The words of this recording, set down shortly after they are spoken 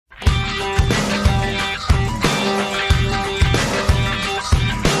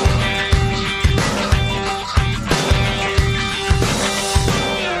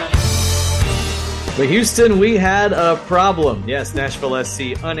So Houston, we had a problem. Yes, Nashville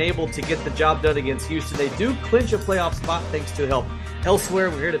SC unable to get the job done against Houston. They do clinch a playoff spot thanks to help elsewhere.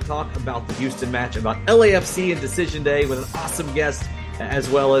 We're here to talk about the Houston match, about LAFC and Decision Day with an awesome guest,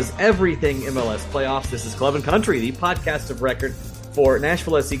 as well as everything MLS playoffs. This is Club and Country, the podcast of record for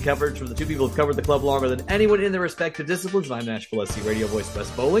Nashville SC coverage from the two people who've covered the club longer than anyone in their respective disciplines. I'm Nashville SC radio voice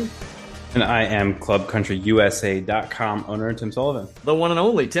Wes Bowling. And I am ClubCountryUSA.com owner Tim Sullivan. The one and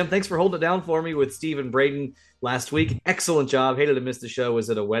only. Tim, thanks for holding it down for me with Steve and Braden last week. Excellent job. Hated to miss the show. Was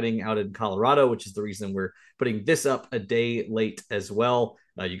at a wedding out in Colorado, which is the reason we're putting this up a day late as well.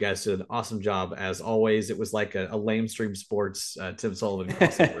 You guys did an awesome job as always. It was like a Lamestream Sports Tim Sullivan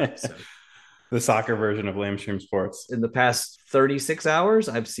crossover. So. The soccer version of Lamestream Sports. In the past 36 hours,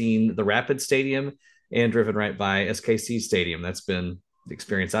 I've seen the Rapid Stadium and driven right by SKC Stadium. That's been the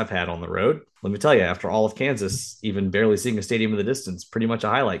experience I've had on the road. Let me tell you, after all of Kansas, even barely seeing a stadium in the distance, pretty much a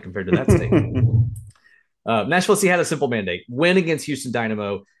highlight compared to that stadium. Nashville SC had a simple mandate: win against Houston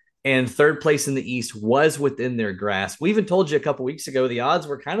Dynamo, and third place in the East was within their grasp. We even told you a couple weeks ago the odds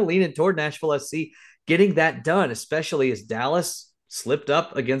were kind of leaning toward Nashville SC getting that done, especially as Dallas slipped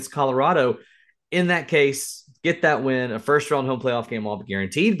up against Colorado. In that case, get that win, a first-round home playoff game all but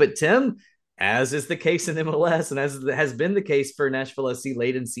guaranteed. But Tim, as is the case in MLS and as has been the case for Nashville SC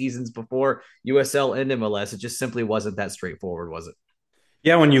late in seasons before USL and MLS, it just simply wasn't that straightforward, was it?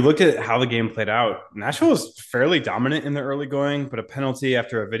 Yeah, when you look at how the game played out, Nashville was fairly dominant in the early going, but a penalty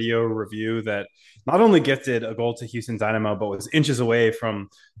after a video review that not only gifted a goal to Houston Dynamo, but was inches away from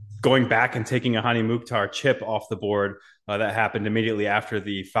going back and taking a Hani Mukhtar chip off the board. That happened immediately after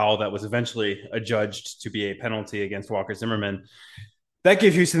the foul that was eventually adjudged to be a penalty against Walker Zimmerman. That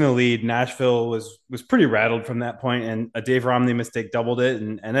gave Houston the lead. Nashville was pretty rattled from that point, and a Dave Romney mistake doubled it.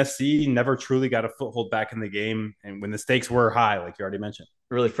 And NFC never truly got a foothold back in the game, and when the stakes were high, like you already mentioned.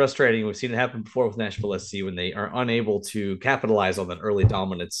 Really frustrating. We've seen it happen before with Nashville SC when they are unable to capitalize on that early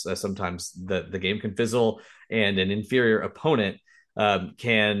dominance. Sometimes the game can fizzle, and an inferior opponent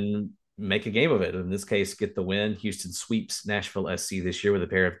can make a game of it. In this case, get the win. Houston sweeps Nashville SC this year with a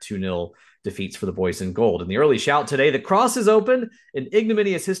pair of 2-0 defeats for the boys in gold. And the early shout today: the cross is open. An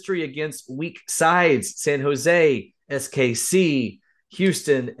ignominious history against weak sides: San Jose, SKC,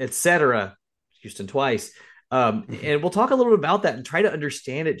 Houston, etc. Houston twice. And we'll talk a little bit about that and try to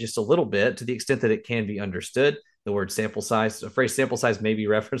understand it just a little bit to the extent that it can be understood. The word sample size, the phrase sample size may be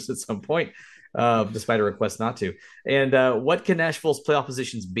referenced at some point, despite a request not to. And what can Nashville's playoff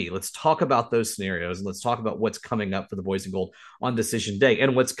positions be? Let's talk about those scenarios, and let's talk about what's coming up for the boys in gold on Decision Day.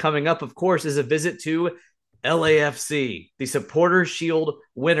 And what's coming up, of course, is a visit to LAFC, the Supporter Shield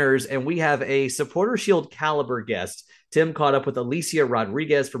winners. And we have a Supporter Shield caliber guest. Tim caught up with Alicia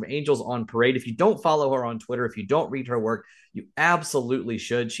Rodriguez from Angels on Parade. If you don't follow her on Twitter, if you don't read her work, you absolutely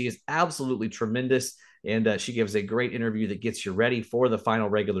should. She is absolutely tremendous. And she gives a great interview that gets you ready for the final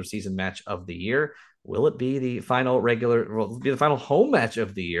regular season match of the year. Will it be the final home match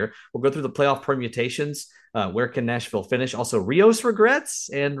of the year? We'll go through the playoff permutations. Where can Nashville finish? Also, Rios regrets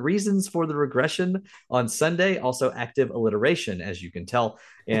and reasons for the regression on Sunday. Also, active alliteration, as you can tell.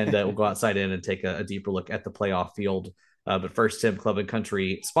 And we'll go outside in and take a deeper look at the playoff field. But first, Tim, Club and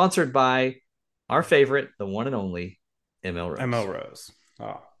Country, sponsored by our favorite, the one and only ML Rose. ML Rose.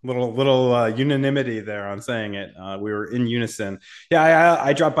 Oh, little unanimity there on saying it. We were in unison. Yeah,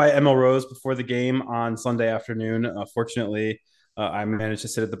 I dropped by ML Rose before the game on Sunday afternoon. Fortunately, I managed to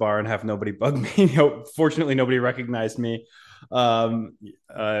sit at the bar and have nobody bug me. Fortunately, nobody recognized me.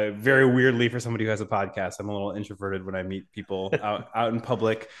 Very weirdly for somebody who has a podcast, I'm a little introverted when I meet people out in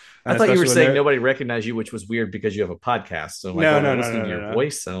public. I thought you were saying nobody recognized you, which was weird because you have a podcast. So no, your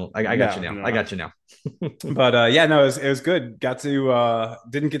voice. So I got you now. No. I got you now. But it was good. Got to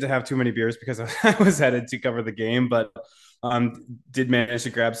didn't get to have too many beers because I was headed to cover the game, but did manage to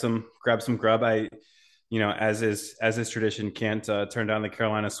grab some grub. As is tradition, can't turn down the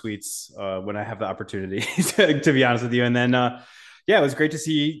Carolina Sweets when I have the opportunity, to be honest with you. And then, it was great to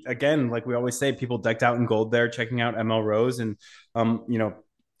see, again, like we always say, people decked out in gold there, checking out ML Rose. And,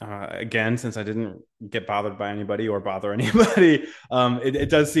 again, since I didn't get bothered by anybody or bother anybody, it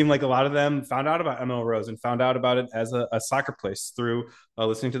does seem like a lot of them found out about ML Rose and found out about it as a soccer place through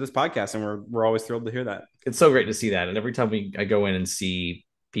listening to this podcast. And we're always thrilled to hear that. It's so great to see that. And every time I go in and see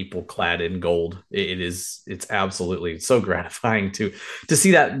people clad in gold, it's absolutely so gratifying to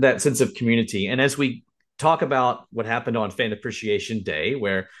see that sense of community. And as we talk about what happened on Fan Appreciation Day,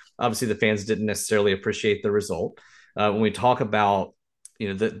 where obviously the fans didn't necessarily appreciate the result, when we talk about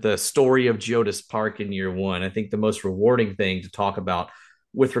the story of Geodis Park in year one, I think the most rewarding thing to talk about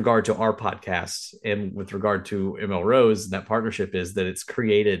with regard to our podcast and with regard to ML Rose and that partnership is that it's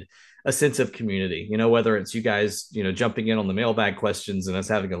created a sense of community. Whether it's you guys, jumping in on the mailbag questions and us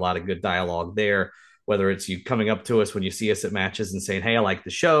having a lot of good dialogue there, whether it's you coming up to us when you see us at matches and saying, "Hey, I like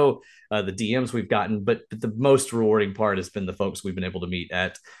the show," the DMs we've gotten, but the most rewarding part has been the folks we've been able to meet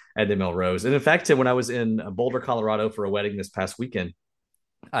at ML Rose. And in fact, Tim, when I was in Boulder, Colorado for a wedding this past weekend,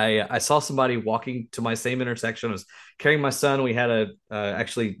 I saw somebody walking to my same intersection. I was carrying my son. We had a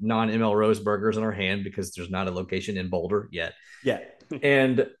actually non ML Rose burgers in our hand because there's not a location in Boulder yet. Yeah.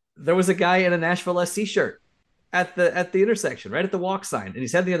 And there was a guy in a Nashville SC shirt at the intersection, right at the walk sign, and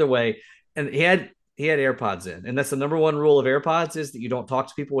he's heading the other way, and he had AirPods in, and that's the number one rule of AirPods is that you don't talk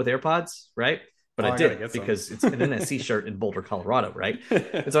to people with AirPods, right? But I did because it's an NSC shirt in Boulder, Colorado, right?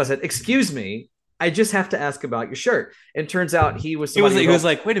 And so I said, "Excuse me, I just have to ask about your shirt." And turns out he was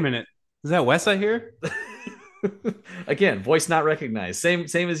like, "Wait a minute, is that Wes I hear?" Again, voice not recognized,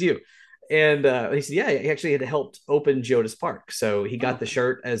 same as you. And he said, "Yeah, he actually had helped open Geodis Park, so he got the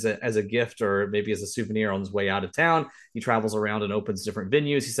shirt as a gift or maybe as a souvenir on his way out of town. He travels around and opens different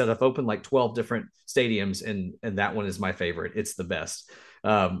venues. He said, I've opened like 12 different stadiums, and that one is my favorite. It's the best."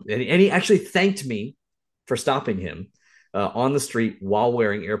 And he actually thanked me for stopping him on the street while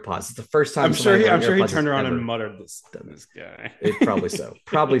wearing AirPods. It's the first time. I'm sure he turned around and muttered, "This guy."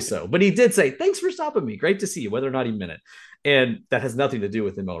 Probably so. But he did say, "Thanks for stopping me. Great to see you," whether or not he meant it. And that has nothing to do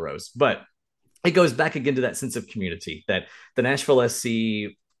with ML Rose. But it goes back again to that sense of community that the Nashville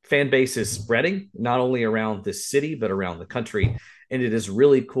SC fan base is spreading, not only around this city, but around the country. And it is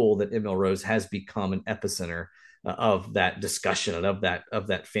really cool that ML Rose has become an epicenter of that discussion and of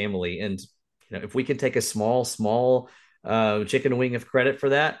that family. And if we can take a small chicken wing of credit for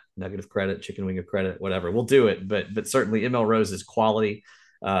that, nugget of credit, chicken wing of credit, whatever, we'll do it. But certainly ML Rose is quality.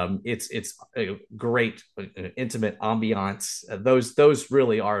 It's a great intimate ambiance. Those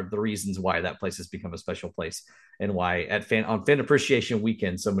really are the reasons why that place has become a special place, and why on fan appreciation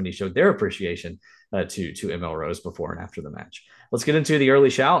weekend so many showed their appreciation to ML Rose before and after the match. Let's get into the early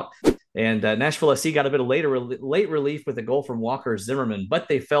shout. And Nashville SC got a bit of late relief with a goal from Walker Zimmerman, but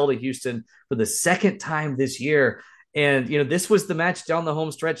they fell to Houston for the second time this year. And, this was the match down the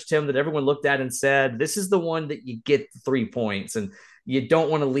home stretch, Tim, that everyone looked at and said, this is the one that you get 3 points and you don't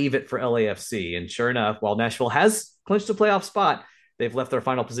want to leave it for LAFC. And sure enough, while Nashville has clinched a playoff spot, they've left their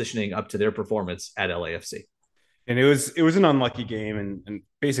final positioning up to their performance at LAFC. And it was an unlucky game, and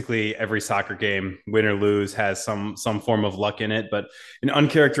basically every soccer game, win or lose, has some form of luck in it. But an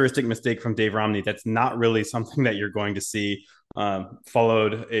uncharacteristic mistake from Dave Romney, that's not really something that you're going to see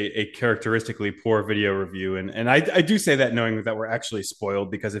followed a characteristically poor video review. And I do say that knowing that we're actually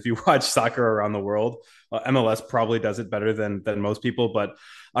spoiled, because if you watch soccer around the world, MLS probably does it better than most people. But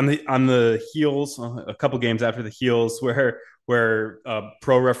on the heels, a couple games after the heels, where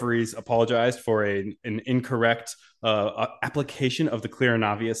pro referees apologized for an incorrect application of the clear and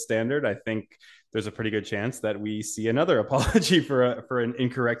obvious standard, I think there's a pretty good chance that we see another apology for an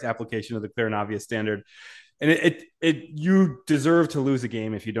incorrect application of the clear and obvious standard. And you deserve to lose a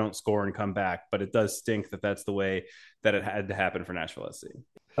game if you don't score and come back, but it does stink that that's the way that it had to happen for Nashville SC.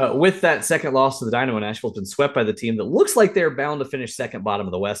 With that second loss to the Dynamo, Nashville's been swept by the team that looks like they're bound to finish second bottom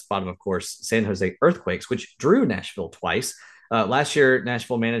of the West. Bottom, of course, San Jose Earthquakes, which drew Nashville twice. Last year,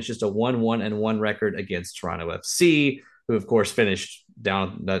 Nashville managed just a 1-1-1 record against Toronto FC, who, of course, finished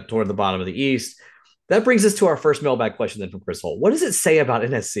down toward the bottom of the East. That brings us to our first mailbag question then from Chris Holt. What does it say about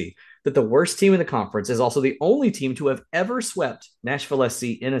NSC that the worst team in the conference is also the only team to have ever swept Nashville SC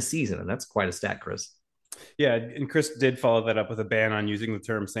in a season? And that's quite a stat, Chris. Yeah, and Chris did follow that up with a ban on using the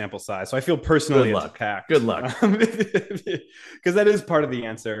term sample size. So I feel personally attacked. Good luck. Because that is part of the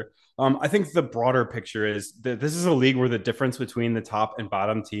answer. I think the broader picture is that this is a league where the difference between the top and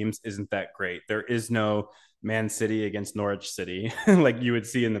bottom teams isn't that great. There is no Man City against Norwich City like you would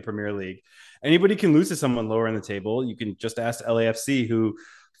see in the Premier League. Anybody can lose to someone lower in the table. You can just ask LAFC, who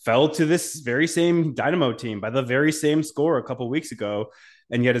fell to this very same Dynamo team by the very same score a couple weeks ago,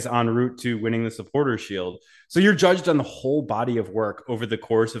 and yet is en route to winning the Supporters Shield. So you're judged on the whole body of work over the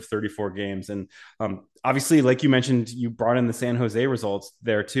course of 34 games. And obviously, like you mentioned, you brought in the San Jose results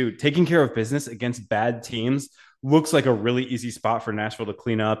there too. Taking care of business against bad teams looks like a really easy spot for Nashville to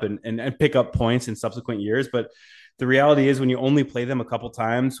clean up and pick up points in subsequent years. But the reality is, when you only play them a couple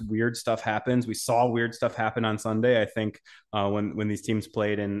times, weird stuff happens. We saw weird stuff happen on Sunday. I think when these teams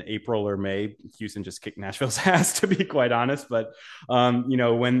played in April or May, Houston just kicked Nashville's ass, to be quite honest. But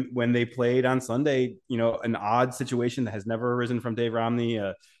when they played on Sunday, an odd situation that has never arisen from Dave Romney,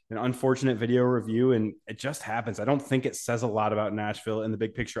 an unfortunate video review, and it just happens. I don't think it says a lot about Nashville in the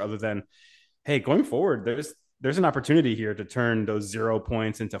big picture, other than, hey, going forward, there's an opportunity here to turn those 0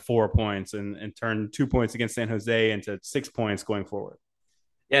 points into 4 points and turn 2 points against San Jose into 6 points going forward.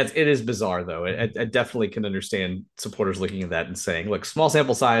 Yeah, it is bizarre though. I definitely can understand supporters looking at that and saying, "Look, small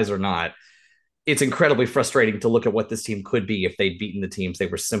sample size or not, it's incredibly frustrating to look at what this team could be if they'd beaten the teams they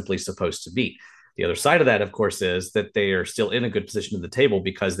were simply supposed to beat." The other side of that, of course, is that they are still in a good position at the table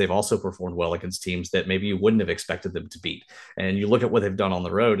because they've also performed well against teams that maybe you wouldn't have expected them to beat. And you look at what they've done on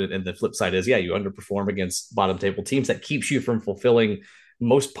the road, and the flip side is, yeah, you underperform against bottom table teams. That keeps you from fulfilling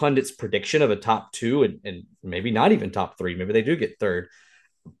most pundits' prediction of a top two and maybe not even top three. Maybe they do get third,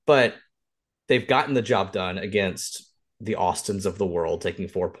 but they've gotten the job done against the Austins of the world, taking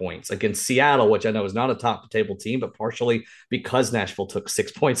 4 points against Seattle, which I know is not a top table team, but partially because Nashville took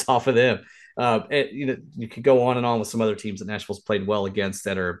 6 points off of them. You could go on and on with some other teams that Nashville's played well against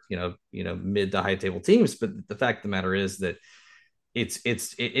that are mid to high table teams. But the fact of the matter is that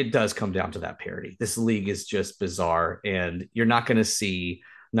it does come down to that parity. This league is just bizarre, and you're not going to see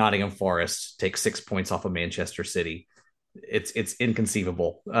Nottingham Forest take 6 points off of Manchester City. It's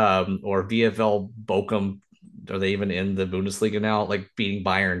inconceivable. Or VfL Bochum, are they even in the Bundesliga now? Like beating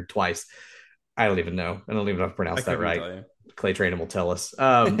Bayern twice. I don't even know. I don't even know if I pronounced that right. Clay Trainer will tell us.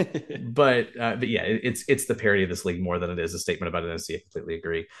 But yeah, it's the parity of this league more than it is a statement about an NC. I completely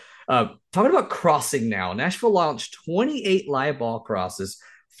agree. Talking about crossing now, Nashville launched 28 live ball crosses,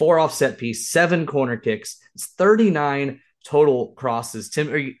 4 offset piece, 7 corner kicks. It's 39 total crosses.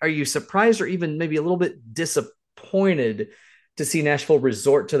 Tim, are you surprised or even maybe a little bit disappointed to see Nashville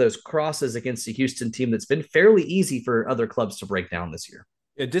resort to those crosses against a Houston team that's been fairly easy for other clubs to break down this year?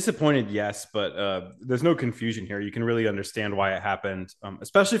 Yeah, disappointed, yes, but there's no confusion here. You can really understand why it happened,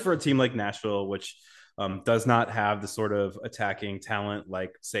 especially for a team like Nashville, which does not have the sort of attacking talent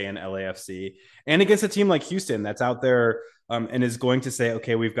like, say, an LAFC, and against a team like Houston that's out there and is going to say,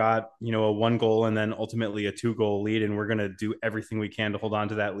 okay, we've got a 1 goal and then ultimately a 2 goal lead, and we're going to do everything we can to hold on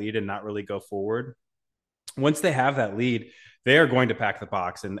to that lead and not really go forward. Once they have that lead, they are going to pack the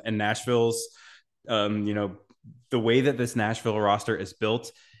box, and Nashville's the way that this Nashville roster is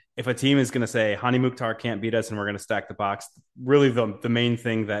built, if a team is going to say Hani Mukhtar can't beat us and we're going to stack the box, really the main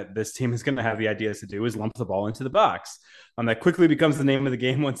thing that this team is going to have the ideas to do is lump the ball into the box. That quickly becomes the name of the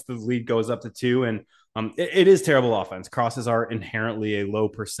game once the lead goes up to 2. And it is terrible offense. Crosses are inherently a low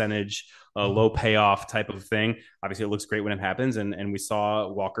percentage, low payoff type of thing. Obviously, it looks great when it happens. And we saw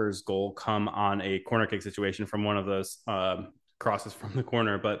Walker's goal come on a corner kick situation from one of those crosses from the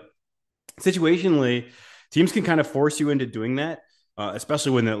corner. But situationally, teams can kind of force you into doing that,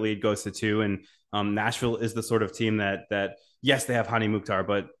 especially when the lead goes to 2. And Nashville is the sort of team that yes, they have Hani Mukhtar,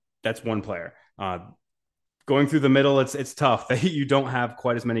 but that's one player. Going through the middle, it's tough. You don't have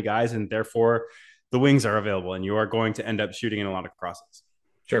quite as many guys, and therefore the wings are available, and you are going to end up shooting in a lot of crosses.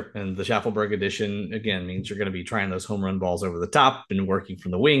 Sure. And the Schaffelberg edition, again, means you're going to be trying those home run balls over the top and working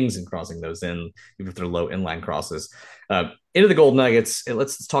from the wings and crossing those in, even if they're low inline crosses. Into the Gold Nuggets,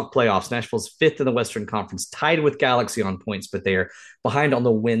 let's talk playoffs. Nashville's 5th in the Western Conference, tied with Galaxy on points, but they're behind on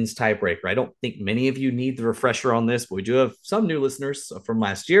the wins tiebreaker. I don't think many of you need the refresher on this, but we do have some new listeners from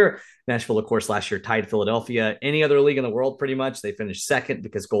last year. Nashville, of course, last year tied Philadelphia. Any other league in the world, pretty much, they finished second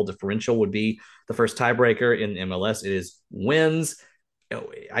because goal differential would be the first tiebreaker. In MLS, it is wins.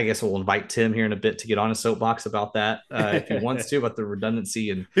 I guess we'll invite Tim here in a bit to get on a soapbox about that if he wants to, about the redundancy.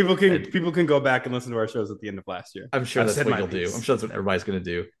 And people can go back and listen to our shows at the end of last year. I'm sure that's what you'll do. I'm sure that's what everybody's going to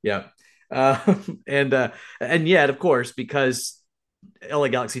do. Yeah. And yet, of course, because LA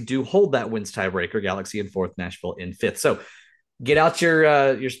Galaxy do hold that wins tiebreaker, Galaxy in 4th, Nashville in 5th. So get out your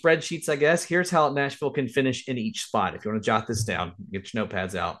spreadsheets, I guess. Here's how Nashville can finish in each spot. If you want to jot this down, get your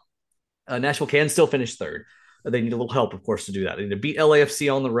notepads out. Nashville can still finish 3rd. They need a little help, of course, to do that. They need to beat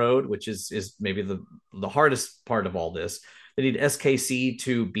LAFC on the road, which is maybe the hardest part of all this. They need SKC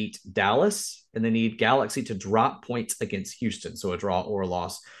to beat Dallas, and they need Galaxy to drop points against Houston. So a draw or a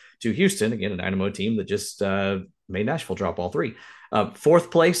loss to Houston, again, a Dynamo team that just made Nashville drop all 3. 4th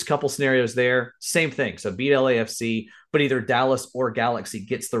place, couple scenarios there. Same thing. So beat LAFC, but either Dallas or Galaxy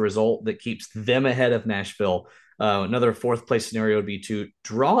gets the result that keeps them ahead of Nashville. Another 4th place scenario would be to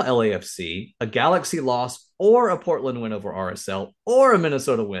draw LAFC, a Galaxy loss, or a Portland win over RSL, or a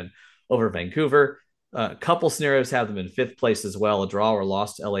Minnesota win over Vancouver. A couple scenarios have them in 5th place as well, a draw or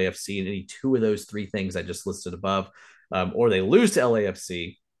loss to LAFC, and any 2 of those 3 things I just listed above. Or they lose to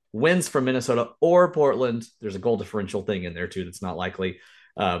LAFC, wins from Minnesota or Portland. There's a goal differential thing in there too that's not likely.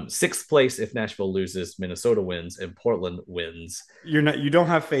 Sixth place if Nashville loses, Minnesota wins, and Portland wins. You don't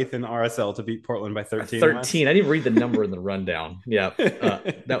have faith in RSL to beat Portland by 13, Wes? 13. I didn't even read the number in the rundown. Yeah.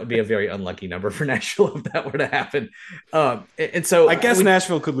 That would be a very unlucky number for Nashville if that were to happen. And so I guess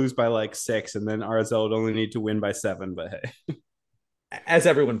Nashville could lose by like 6, and then RSL would only need to win by 7. But hey, as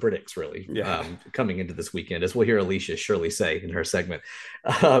everyone predicts, really, yeah, coming into this weekend, as we'll hear Alicia Shirley say in her segment.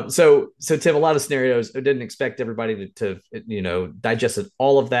 So Tim, a lot of scenarios. I didn't expect everybody to digest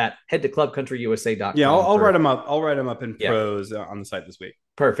all of that. Head to clubcountryusa.com. Yeah, I'll write them up. I'll write them up in Yeah. prose on the site this week.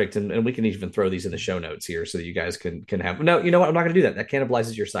 Perfect. And we can even throw these in the show notes here so that you guys can have. No, you know what? I'm not going to do that. That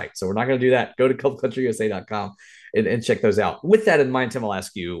cannibalizes your site. So we're not going to do that. Go to clubcountryusa.com and check those out. With that in mind, Tim, I'll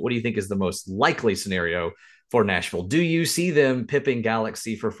ask you, what do you think is the most likely scenario for Nashville? Do you see them pipping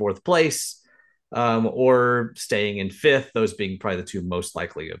Galaxy for fourth place, or staying in fifth? Those being probably the two most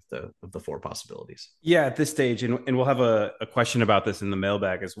likely of the four possibilities. Yeah, at this stage, and we'll have a question about this in the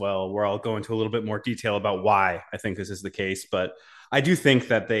mailbag as well, where I'll go into a little bit more detail about why I think this is the case. But I do think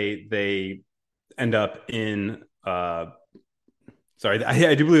that they end up in I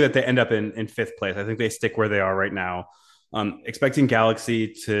do believe that they end up in fifth place. I think they stick where they are right now. Expecting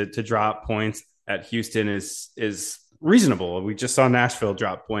Galaxy to drop points at Houston is reasonable. We just saw Nashville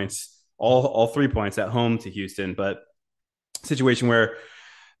drop points, all 3 points at home to Houston, but situation where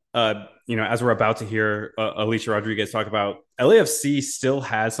as we're about to hear Alicia Rodriguez talk about, LAFC still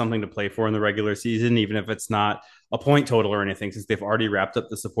has something to play for in the regular season, even if it's not a point total or anything, since they've already wrapped up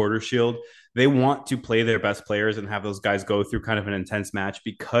the Supporters Shield. They want to play their best players and have those guys go through kind of an intense match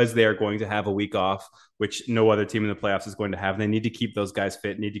because they are going to have a week off, which no other team in the playoffs is going to have. They need to keep those guys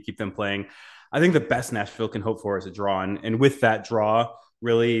fit, need to keep them playing. I think the best Nashville can hope for is a draw. And with that draw,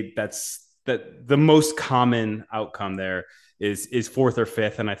 really, that's the most common outcome there is fourth or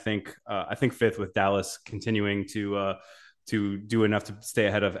fifth. And I think fifth, with Dallas continuing to do enough to stay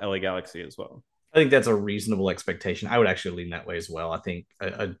ahead of LA Galaxy as well. I think that's a reasonable expectation. I would actually lean that way as well. I think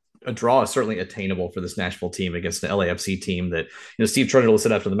a draw is certainly attainable for this Nashville team against an LAFC team that, Steve Trundle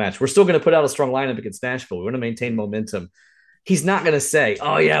said after the match, we're still going to put out a strong lineup against Nashville. We want to maintain momentum. He's not going to say,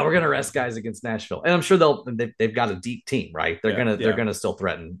 "Oh yeah, we're going to rest guys against Nashville." And I'm sure they've got a deep team, right? They're going to still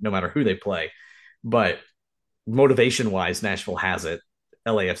threaten no matter who they play. But motivation wise, Nashville has it.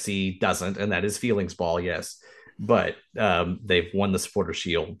 LAFC doesn't, and that is feelings ball, yes. But they've won the Supporter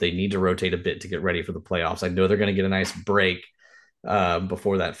Shield. They need to rotate a bit to get ready for the playoffs. I know they're going to get a nice break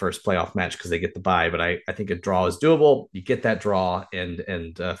before that first playoff match because they get the bye. But I think a draw is doable. You get that draw,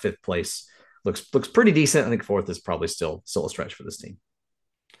 and fifth place looks pretty decent. I think fourth is probably still a stretch for this team.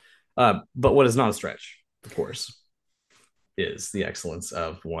 But what is not a stretch, of course, is the excellence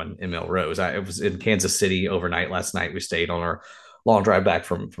of one ML Rose. I was in Kansas City overnight last night. We stayed on our long drive back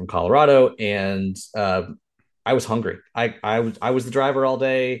from Colorado, and I was hungry. I was the driver all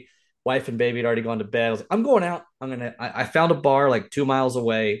day. Wife and baby had already gone to bed. I was like, I'm going out. I found a bar like 2 miles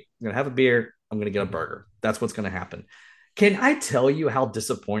away. I'm gonna have a beer. I'm gonna get a burger. That's what's gonna happen. Can I tell you how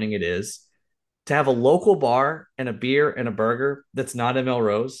disappointing it is to have a local bar and a beer and a burger that's not ML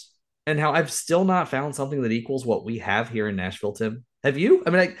Rose, and how I've still not found something that equals what we have here in Nashville, Tim? Have you? I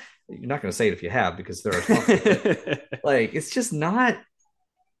mean, you're not going to say it if you have because they're responsible. Like, it's just not.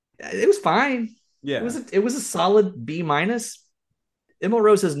 It was fine. Yeah, it was a solid B minus. ML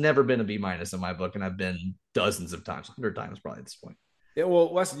Rose has never been a B minus in my book, and I've been dozens of times, 100 times probably at this point. Yeah,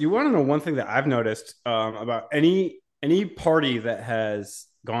 well, Wes, you want to know one thing that I've noticed about any party that has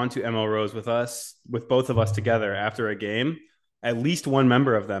gone to ML Rose with both of us together after a game, at least one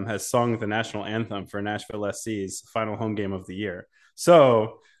member of them has sung the national anthem for Nashville SC's final home game of the year.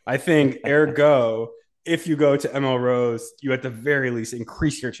 So I think, ergo, if you go to ML Rose, you at the very least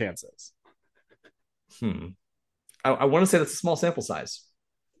increase your chances. I want to say that's a small sample size.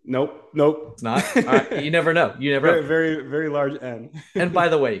 Nope. It's not. You never know. Very, very, very large N. And by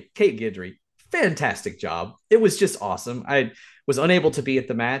the way, Kate Guidry, fantastic job. It was just awesome. I was unable to be at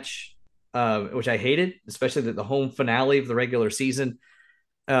the match, which I hated, especially the home finale of the regular season.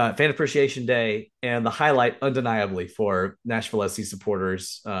 Fan Appreciation Day, and the highlight undeniably for Nashville SC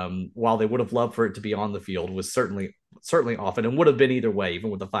supporters, while they would have loved for it to be on the field, was certainly often and would have been either way,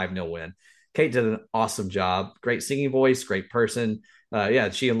 even with a 5-0 win. Kate did an awesome job. Great singing voice, great person.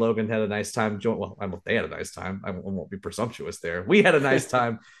 She and Logan had a nice time. Well, they had a nice time. I won't be presumptuous there. We had a nice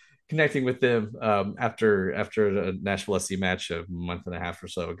time connecting with them after a Nashville SC match a month and a half or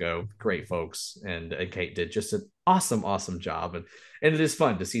so ago. Great folks, and Kate did just an awesome job, and it is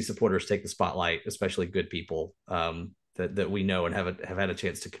fun to see supporters take the spotlight, especially good people that we know and have had a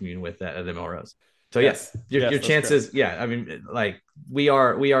chance to commune with at ML Rose. So yes, your chances. Correct. Yeah, I mean, like we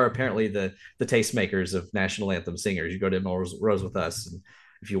are apparently the tastemakers of national anthem singers. You go to ML Rose with us, and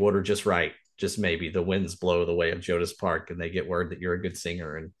if you order just right, just maybe the winds blow the way of Jonas Park and they get word that you're a good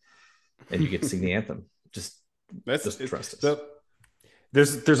singer and you get to sing the anthem. Just trust us.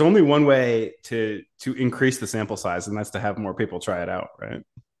 There's only one way to increase the sample size, and that's to have more people try it out, right?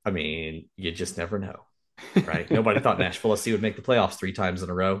 I mean, you just never know, right? Nobody thought Nashville SC would make the playoffs 3 times in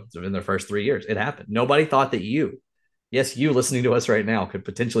a row in their first 3 years. It happened. Nobody thought that yes, you listening to us right now could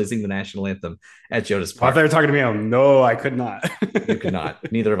potentially sing the national anthem at Jonas Park. I thought they were talking to me. Oh, no, I could not. You could not.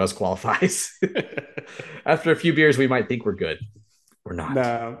 Neither of us qualifies. After a few beers, we might think we're good. We're not.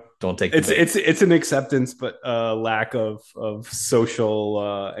 No. Don't take it's an acceptance, but a lack of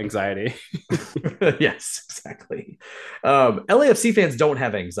social anxiety. Yes, exactly. LAFC fans don't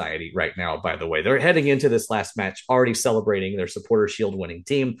have anxiety right now, by the way. They're heading into this last match already celebrating their Supporter Shield winning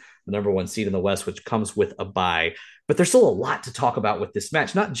team, the number 1 seed in the West, which comes with a bye. But there's still a lot to talk about with this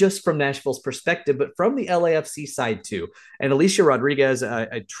match, not just from Nashville's perspective, but from the LAFC side too. And Alicia Rodriguez,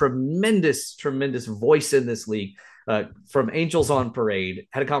 a tremendous, tremendous voice in this league, from Angels on Parade,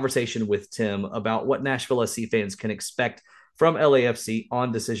 had a conversation with Tim about what Nashville SC fans can expect from LAFC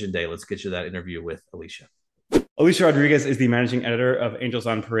on decision day. Let's get you that interview with Alicia. Alicia Rodriguez is the managing editor of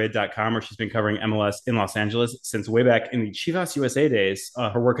angelsonparade.com, where she's been covering MLS in Los Angeles since way back in the Chivas USA days.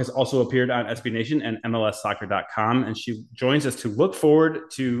 Her work has also appeared on SB Nation and MLSsoccer.com, and she joins us to look forward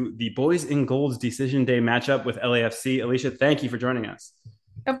to the Boys in Gold's decision day matchup with LAFC. Alicia, thank you for joining us.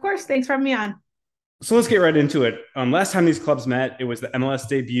 Of course. Thanks for having me on. So let's get right into it. Last time these clubs met, it was the MLS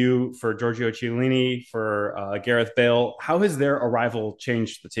debut for Giorgio Chiellini, for Gareth Bale. How has their arrival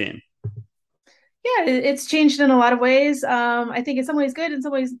changed the team? Yeah, it's changed in a lot of ways. I think in some ways good, in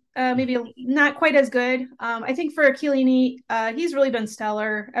some ways maybe not quite as good. I think for Chiellini, he's really been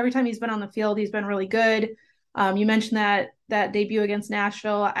stellar. Every time he's been on the field, he's been really good. You mentioned that debut against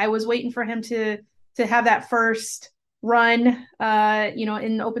Nashville. I was waiting for him to have that first run,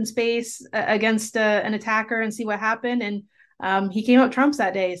 in open space against an attacker and see what happened. And he came out trumps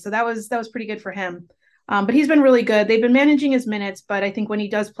that day. So that was pretty good for him. But he's been really good. They've been managing his minutes, but I think when he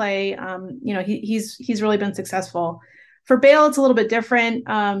does play, he's really been successful. For Bale, it's a little bit different.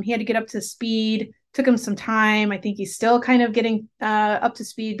 He had to get up to speed. Took him some time. I think he's still kind of getting up to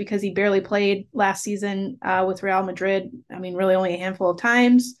speed because he barely played last season with Real Madrid. I mean, really only a handful of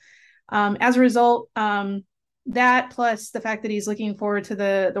times. As a result, that plus the fact that he's looking forward to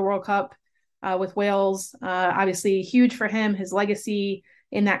the World Cup with Wales, obviously huge for him, his legacy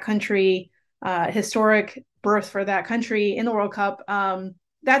in that country, historic birth for that country in the World Cup.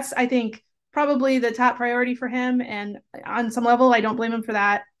 That's, I think, probably the top priority for him. And on some level, I don't blame him for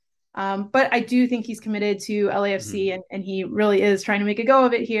that. But I do think he's committed to LAFC and he really is trying to make a go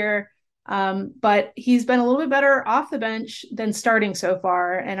of it here. But he's been a little bit better off the bench than starting so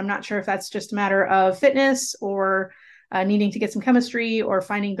far. And I'm not sure if that's just a matter of fitness or needing to get some chemistry or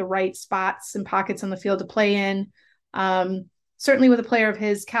finding the right spots and pockets on the field to play in. Certainly with a player of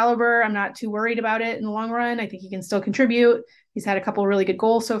his caliber, I'm not too worried about it in the long run. I think he can still contribute. He's had a couple of really good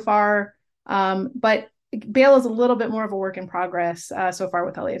goals so far. But Bale is a little bit more of a work in progress so far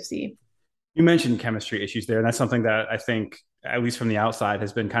with LAFC. You mentioned chemistry issues there, and that's something that I think, at least from the outside,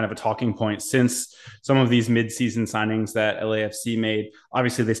 has been kind of a talking point since some of these mid-season signings that LAFC made.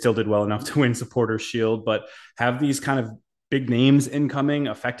 Obviously, they still did well enough to win Supporters Shield, but have these kind of big names incoming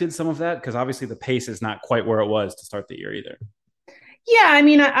affected some of that? Because obviously the pace is not quite where it was to start the year either. Yeah, I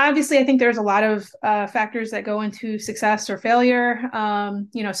mean, obviously, I think there's a lot of factors that go into success or failure.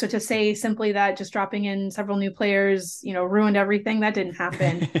 So to say simply that just dropping in several new players, ruined everything, that didn't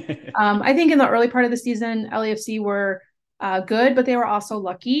happen. I think in the early part of the season, LAFC were good, but they were also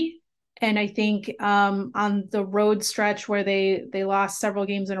lucky. And I think on the road stretch where they lost several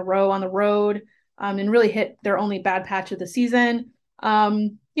games in a row on the road and really hit their only bad patch of the season,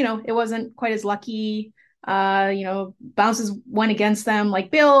 it wasn't quite as lucky. Bounces went against them.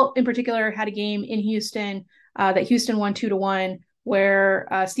 Like Bale in particular had a game in Houston that Houston won 2-1, where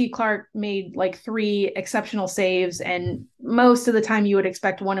Steve Clark made like 3 exceptional saves, and most of the time you would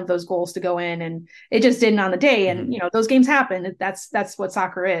expect one of those goals to go in, and it just didn't on the day. And those games happen. That's what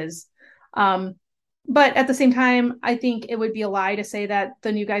soccer is. But at the same time, I think it would be a lie to say that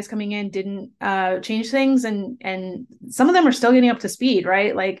the new guys coming in didn't change things. And some of them are still getting up to speed,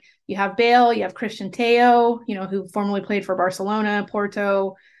 right? Like you have Bale, you have Christian Teo, who formerly played for Barcelona,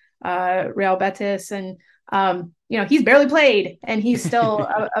 Porto, Real Betis. And, he's barely played and he's still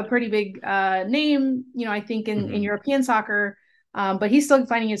a pretty big name, I think in European soccer. But he's still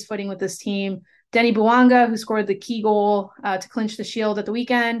finding his footing with this team. Denny Bouanga, who scored the key goal to clinch the Shield at the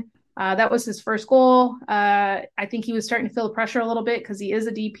weekend. That was his first goal. I think he was starting to feel the pressure a little bit because he is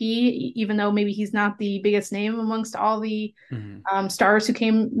a DP, even though maybe he's not the biggest name amongst all the stars who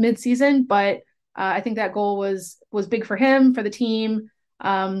came mid-season. But I think that goal was big for him, for the team.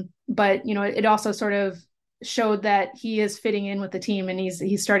 But it also sort of showed that he is fitting in with the team, and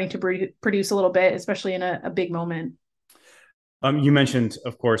he's starting to produce a little bit, especially in a big moment. You mentioned,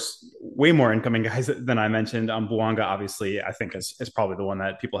 of course, way more incoming guys than I mentioned. Bouanga, obviously, I think is probably the one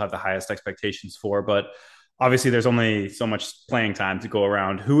that people have the highest expectations for. But obviously, there's only so much playing time to go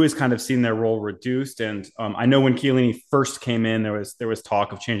around. Who has kind of seen their role reduced? And I know when Chiellini first came in, there was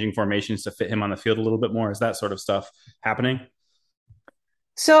talk of changing formations to fit him on the field a little bit more. Is that sort of stuff happening?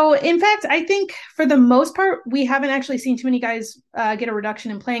 So, in fact, I think for the most part, we haven't actually seen too many guys get a reduction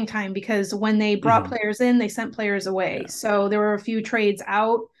in playing time because when they brought players in, they sent players away. Yeah. So there were a few trades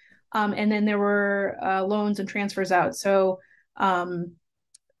out, and then there were loans and transfers out. So Pancho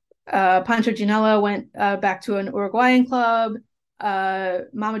Ginella went back to an Uruguayan club.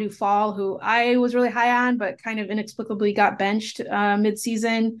 Mamadou Fall, who I was really high on, but kind of inexplicably got benched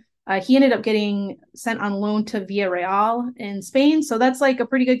mid-season. He ended up getting sent on loan to Villarreal in Spain. So that's like a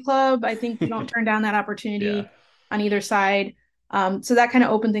pretty good club. I think you don't turn down that opportunity on either side. So that kind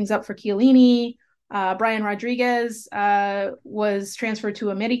of opened things up for Chiellini. Brian Rodriguez was transferred to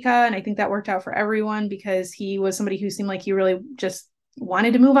America, and I think that worked out for everyone because he was somebody who seemed like he really just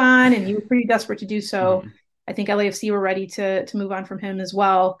wanted to move on, and he was pretty desperate to do so. I think LAFC were ready to move on from him as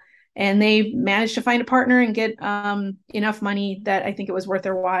well. And they managed to find a partner and get enough money that I think it was worth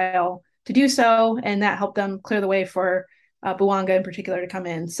their while to do so. And that helped them clear the way for Bouanga in particular to come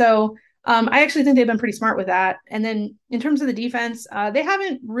in. So I actually think they've been pretty smart with that. And then in terms of the defense, they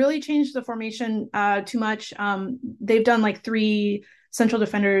haven't really changed the formation too much. They've done like 3 central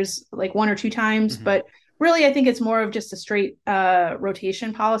defenders like 1 or 2 times, but really I think it's more of just a straight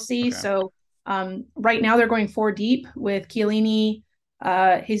rotation policy. Okay. So right now they're going 4 deep with Chiellini,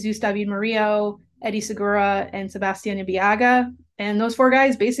 Jesus David Murillo, Eddie Segura, and Sebastian Ibeagha. And those 4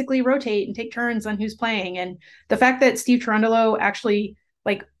 guys basically rotate and take turns on who's playing. And the fact that Steve Cherundolo actually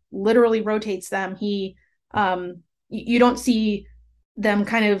like literally rotates them, you don't see them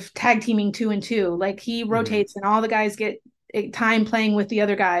kind of tag teaming 2 and 2. Like he rotates and all the guys get time playing with the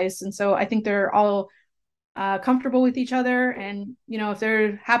other guys. And so I think they're all comfortable with each other. And, if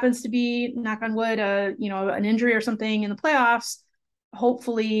there happens to be, knock on wood, an injury or something in the playoffs,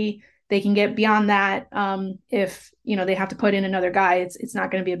 hopefully they can get beyond that. If they have to put in another guy, it's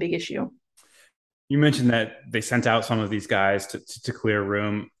not going to be a big issue. You mentioned that they sent out some of these guys to clear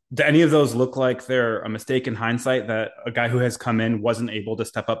room. Do any of those look like they're a mistake in hindsight, that a guy who has come in wasn't able to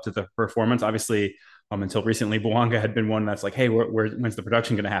step up to the performance? Obviously, until recently, Bouanga had been one that's like, hey, when's the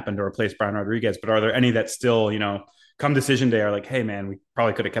production going to happen to replace Brian Rodriguez? But are there any that still, come decision day are like, hey, man, we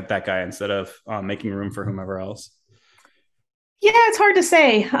probably could have kept that guy instead of making room for whomever else? Yeah, it's hard to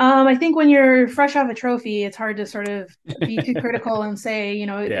say. I think when you're fresh off a trophy, it's hard to sort of be too critical and say, it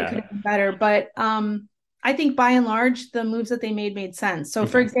could have been better. But I think by and large, the moves that they made sense. So,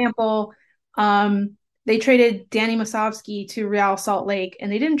 for example, they traded Danny Musovski to Real Salt Lake,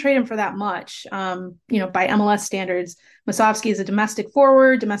 and they didn't trade him for that much. By MLS standards, Musovski is a domestic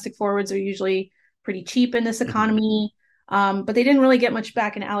forward. Domestic forwards are usually pretty cheap in this economy, but they didn't really get much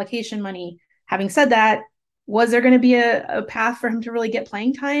back in allocation money. Having said that, was there going to be a path for him to really get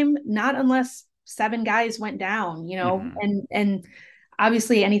playing time? Not unless 7 guys went down, and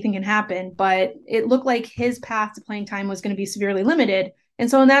obviously anything can happen, but it looked like his path to playing time was going to be severely limited. And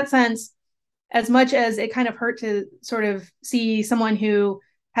so in that sense, as much as it kind of hurt to sort of see someone who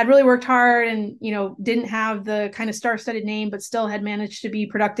had really worked hard and, didn't have the kind of star-studded name, but still had managed to be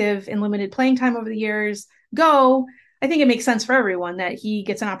productive in limited playing time over the years go, I think it makes sense for everyone that he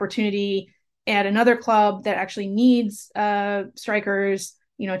gets an opportunity at another club that actually needs strikers,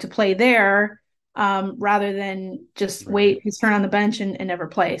 to play there, rather than just wait his turn on the bench and never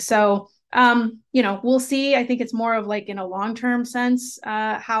play. So, we'll see. I think it's more of like in a long-term sense,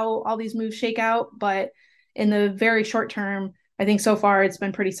 how all these moves shake out. But in the very short term, I think so far it's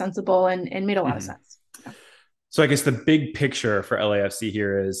been pretty sensible and made a lot of sense. Yeah. So I guess the big picture for LAFC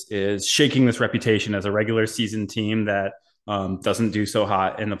here is shaking this reputation as a regular season team that doesn't do so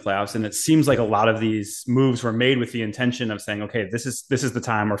hot in the playoffs. And it seems like a lot of these moves were made with the intention of saying, okay, this is the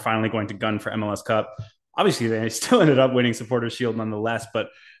time we're finally going to gun for MLS Cup. Obviously, they still ended up winning Supporters Shield nonetheless, but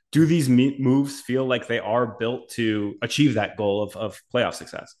do these moves feel like they are built to achieve that goal of playoff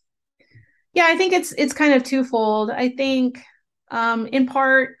success? Yeah, I think it's kind of twofold. I think in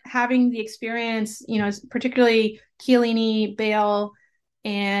part having the experience, particularly Chiellini, Bale,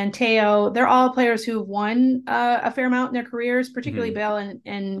 and Teo, they're all players who've won a fair amount in their careers, particularly Bale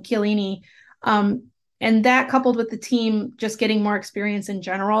and Chiellini. And that coupled with the team just getting more experience in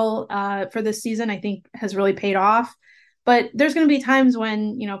general for this season, I think has really paid off. But there's going to be times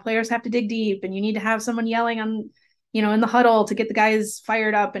when, players have to dig deep and you need to have someone yelling on, in the huddle to get the guys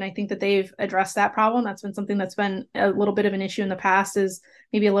fired up. And I think that they've addressed that problem. That's been something that's been a little bit of an issue in the past, is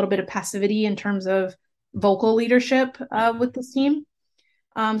maybe a little bit of passivity in terms of vocal leadership with this team.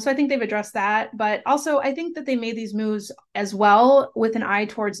 So I think they've addressed that. But also, I think that they made these moves as well with an eye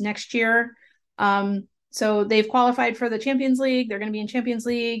towards next year. So they've qualified for the Champions League. They're going to be in Champions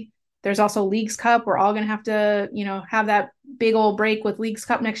League. There's also Leagues Cup. We're all going to have to, have that big old break with Leagues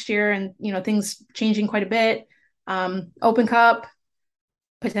Cup next year, and, things changing quite a bit. Open Cup,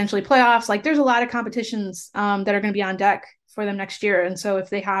 potentially playoffs. Like, there's a lot of competitions that are going to be on deck for them next year. And so if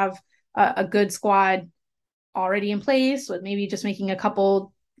they have a good squad already in place, with maybe just making a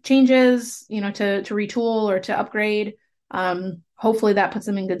couple changes, to retool or to upgrade, hopefully that puts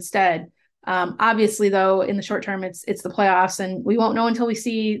them in good stead. Obviously, though, in the short term, it's the playoffs, and we won't know until we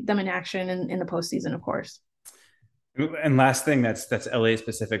see them in action in the postseason, of course. And last thing that's LA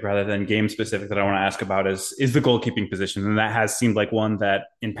specific rather than game specific that I want to ask about is the goalkeeping position. And that has seemed like one that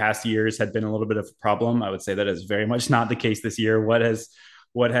in past years had been a little bit of a problem. I would say that is very much not the case this year. What has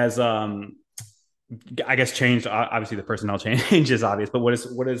I guess changed? Obviously the personnel change is obvious, but what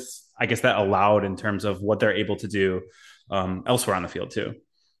is I guess that allowed in terms of what they're able to do elsewhere on the field too?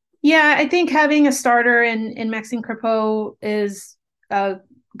 Yeah, I think having a starter in Maxime Crepeau is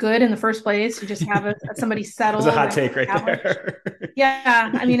good in the first place. You just have somebody settled. It's a hot take right there.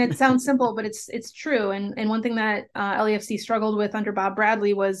 Yeah, I mean, it sounds simple, but it's true. And one thing that LAFC struggled with under Bob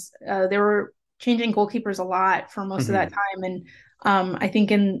Bradley was they were changing goalkeepers a lot for most of that time, and I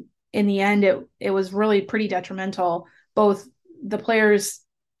think in the end it was really pretty detrimental. Both the players,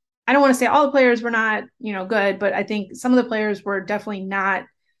 I don't want to say all the players were not good, but I think some of the players were definitely not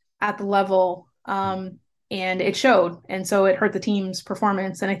at the level, and it showed. And so it hurt the team's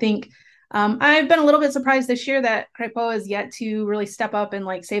performance. And I think I've been a little bit surprised this year that Crepeau has yet to really step up and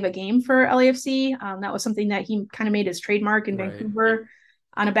save a game for LAFC. That was something that he kind of made his trademark in Vancouver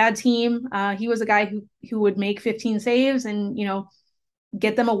on a bad team. He was a guy who would make 15 saves and,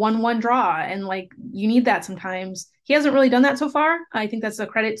 get them a 1-1 draw. And you need that sometimes. He hasn't really done that so far. I think that's a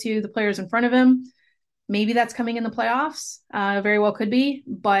credit to the players in front of him. Maybe that's coming in the playoffs. Very well could be.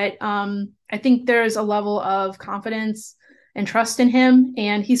 But I think there's a level of confidence and trust in him.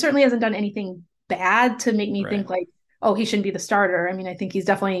 And he certainly hasn't done anything bad to make me think oh, he shouldn't be the starter. I mean, I think he's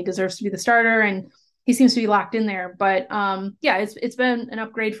definitely deserves to be the starter, and he seems to be locked in there. But yeah, it's been an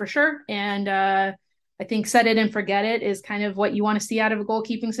upgrade for sure. And I think set it and forget it is kind of what you want to see out of a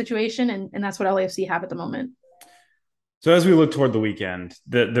goalkeeping situation. And that's what LAFC have at the moment. So as we look toward the weekend,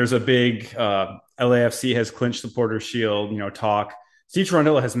 there's a big LAFC has clinched the Porter Shield, talk. Steve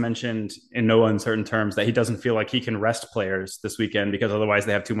Cherundolo has mentioned in no uncertain terms that he doesn't feel like he can rest players this weekend because otherwise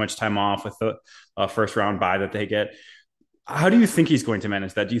they have too much time off with the first round bye that they get. How do you think he's going to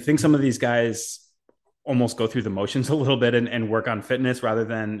manage that? Do you think some of these guys almost go through the motions a little bit and work on fitness rather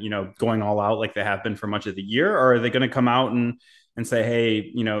than, going all out like they have been for much of the year? Or are they going to come out and say,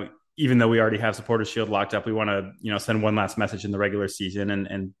 hey, even though we already have Supporters Shield locked up, we want to, send one last message in the regular season,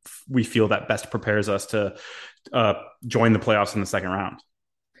 and we feel that best prepares us to join the playoffs in the second round?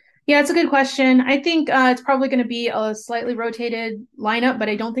 Yeah, it's a good question. I think it's probably going to be a slightly rotated lineup, but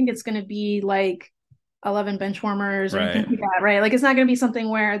I don't think it's going to be 11 bench warmers or anything like that, right? It's not going to be something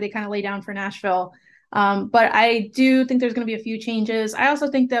where they kind of lay down for Nashville. But I do think there's going to be a few changes. I also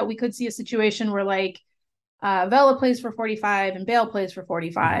think that we could see a situation where Vela plays for 45 and Bale plays for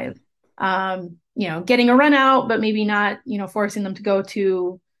 45. Getting a run out, but maybe not, forcing them to go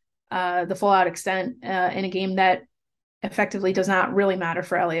to the full out extent in a game that effectively does not really matter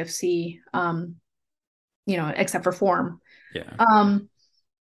for LAFC, except for form. Yeah.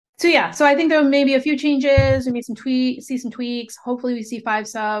 So I think there may be a few changes, maybe see some tweaks. Hopefully we see 5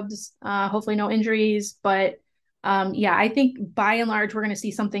 subs, hopefully no injuries. But I think by and large, we're going to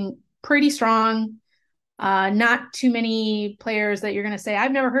see something pretty strong. Not too many players that you're going to say,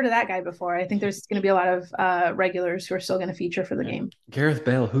 I've never heard of that guy before. I think there's going to be a lot of regulars who are still going to feature for the game. Gareth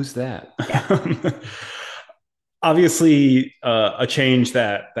Bale, who's that? Yeah. Obviously, a change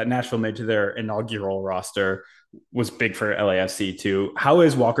that Nashville made to their inaugural roster was big for LAFC too. How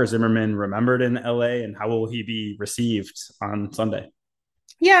is Walker Zimmerman remembered in LA, and how will he be received on Sunday?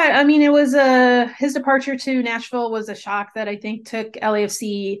 Yeah, I mean, it was his departure to Nashville was a shock that I think took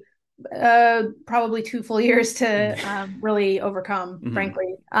LAFC probably 2 full years to really overcome,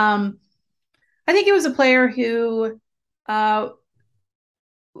 frankly. I think he was a player who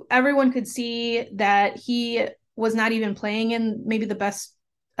everyone could see that he was not even playing in maybe the best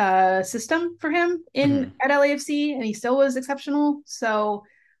system for him at LAFC, and he still was exceptional. So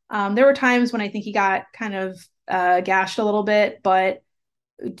there were times when I think he got kind of gashed a little bit, but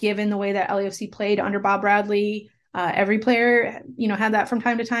given the way that LAFC played under Bob Bradley, every player, had that from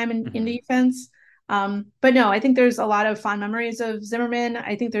time to time in defense. But no, I think there's a lot of fond memories of Zimmerman.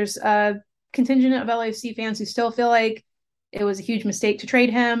 I think there's a contingent of LAFC fans who still feel like it was a huge mistake to trade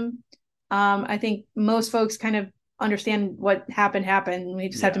him. I think most folks kind of understand what happened. We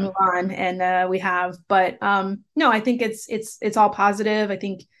just had to move on, and we have. But no, I think it's all positive. I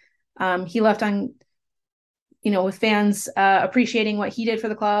think he left on, with fans appreciating what he did for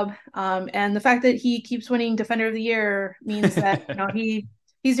the club, and the fact that he keeps winning Defender of the Year means that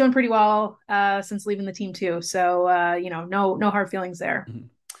he's doing pretty well since leaving the team too. So no hard feelings there.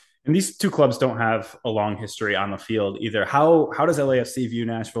 And these two clubs don't have a long history on the field either. How does LAFC view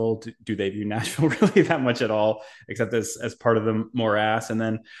Nashville? Do they view Nashville really that much at all, except as part of the morass? And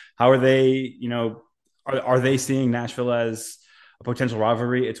then how are they, are they seeing Nashville as a potential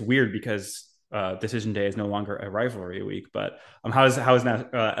rivalry? It's weird because decision day is no longer a rivalry week, but how is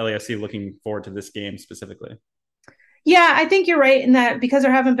LAFC looking forward to this game specifically? Yeah, I think you're right in that because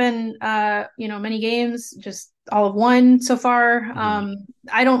there haven't been, many games, just all of one so far.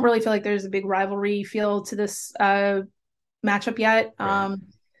 I don't really feel like there's a big rivalry feel to this matchup yet. Right.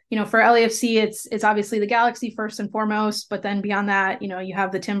 For LAFC, it's obviously the Galaxy first and foremost, but then beyond that, you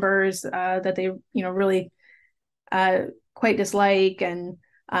have the Timbers that they, really quite dislike, and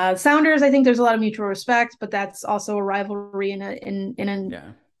Sounders. I think there's a lot of mutual respect, but that's also a rivalry in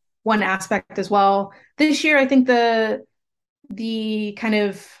one aspect as well. This year, I think the kind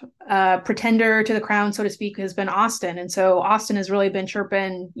of pretender to the crown, so to speak, has been Austin. And so Austin has really been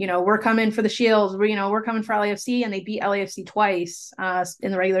chirping, we're coming for the Shields, we're coming for LAFC, and they beat LAFC twice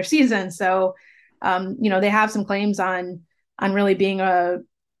in the regular season. So, they have some claims on really being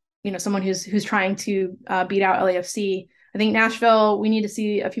someone who's trying to beat out LAFC. I think Nashville, we need to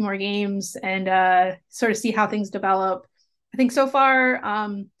see a few more games and sort of see how things develop. I think so far,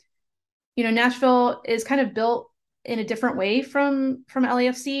 Nashville is kind of built in a different way from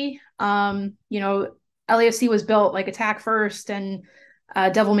LAFC. LAFC was built like attack first and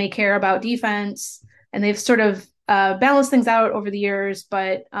devil may care about defense. And they've sort of balanced things out over the years,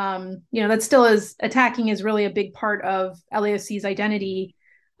 but that still is, attacking is really a big part of LAFC's identity.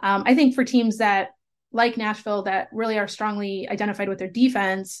 I think for teams that like Nashville that really are strongly identified with their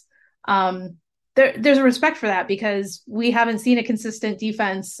defense, there's a respect for that because we haven't seen a consistent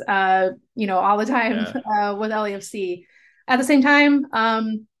defense, all the time with LAFC. At the same time,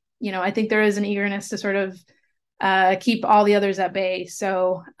 I think there is an eagerness to sort of keep all the others at bay.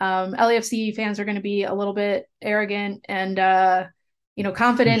 So LAFC fans are going to be a little bit arrogant and,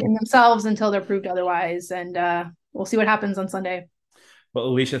 confident in themselves until they're proved otherwise. And we'll see what happens on Sunday. Well,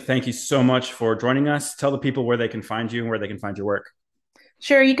 Alicia, thank you so much for joining us. Tell the people where they can find you and where they can find your work.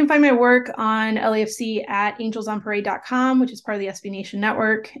 Sure. You can find my work on LAFC at angelsonparade.com, which is part of the SB Nation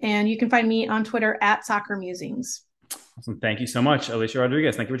network. And you can find me on Twitter at Soccer Musings. Awesome. Thank you so much, Alicia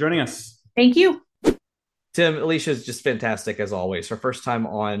Rodriguez. Thank you for joining us. Thank you. Tim, Alicia is just fantastic as always. Her first time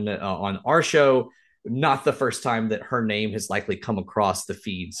on our show, not the first time that her name has likely come across the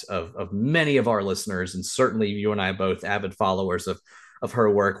feeds of many of our listeners. And certainly you and I both avid followers of her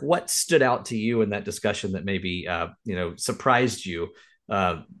work. What stood out to you in that discussion that maybe, surprised you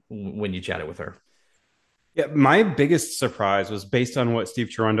when you chatted with her? Yeah, my biggest surprise was based on what Steve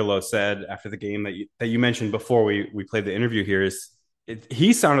Cherundolo said after the game that you mentioned before we played the interview here.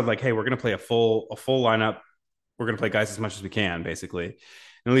 He sounded like, hey, we're going to play a full lineup. We're going to play guys as much as we can, basically.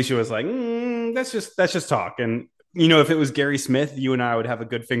 And Alicia was like, that's just talk. And, if it was Gary Smith, you and I would have a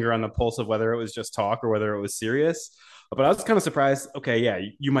good finger on the pulse of whether it was just talk or whether it was serious. But I was kind of surprised. Okay, yeah,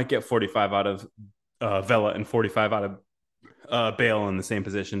 you might get 45 out of Vela and 45 out of Bale in the same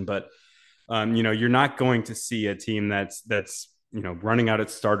position, but you're not going to see a team that's running out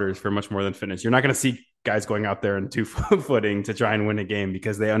its starters for much more than fitness. You're not going to see guys going out there in 2-footing to try and win a game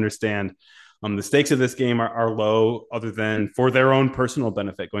because they understand the stakes of this game are low, other than for their own personal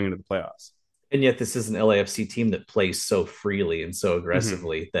benefit going into the playoffs. And yet, this is an LAFC team that plays so freely and so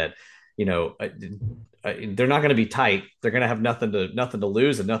aggressively that they're not going to be tight. They're going to have nothing to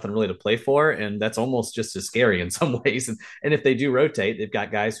lose and nothing really to play for. And that's almost just as scary in some ways. And if they do rotate, they've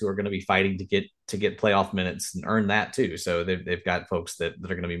got guys who are going to be fighting to get playoff minutes and earn that too. So they've got folks that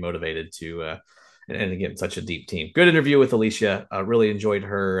are going to be motivated to, and again, such a deep team. Good interview with Alicia. Really enjoyed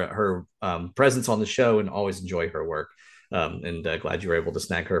her presence on the show and always enjoy her work. And glad you were able to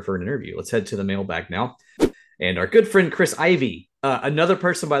snag her for an interview. Let's head to the mailbag now. And our good friend Chris Ivy, another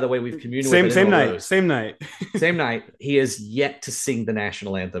person, by the way, we've communicated with. Same night. Same night. He has yet to sing the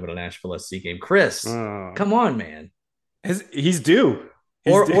national anthem at a Nashville SC game. Chris, come on, man. He's due.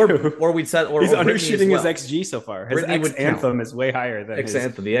 Or we'd said, or he's undershooting well. his XG so far. His X anthem is way higher than X his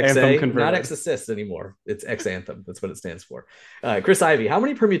anthem. The XA, not X assist anymore. It's X anthem. That's what it stands for. Chris Ivy, how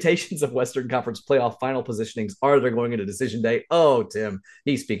many permutations of Western Conference playoff final positionings are there going into decision day? Oh, Tim,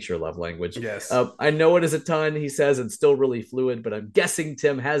 he speaks your love language. Yes. I know it is a ton. He says it's still really fluid, but I'm guessing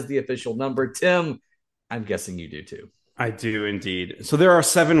Tim has the official number. Tim, I'm guessing you do too. I do indeed. So there are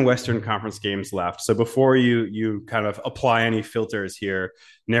 7 Western Conference games left. So before you kind of apply any filters here,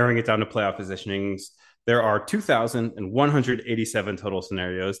 narrowing it down to playoff positionings, there are 2,187 total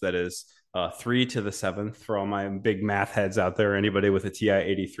scenarios. That is 3 to the 7th for all my big math heads out there. Anybody with a TI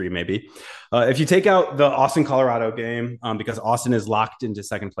 83 maybe. If you take out the Austin Colorado game, because Austin is locked into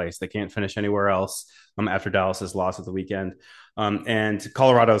second place, they can't finish anywhere else after Dallas's loss at the weekend. And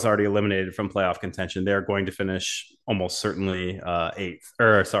Colorado is already eliminated from playoff contention. They're going to finish almost certainly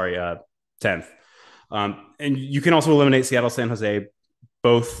 10th. And you can also eliminate Seattle, San Jose,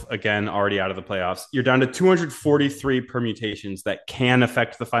 both again already out of the playoffs. You're down to 243 permutations that can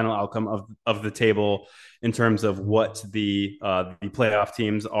affect the final outcome of the table in terms of what the playoff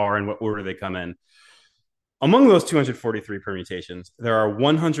teams are and what order they come in. Among those 243 permutations, there are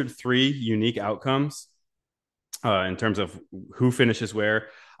 103 unique outcomes in terms of who finishes where.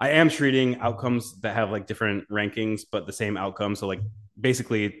 I am treating outcomes that have like different rankings, but the same outcome. So like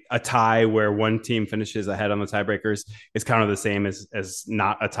basically a tie where one team finishes ahead on the tiebreakers is kind of the same as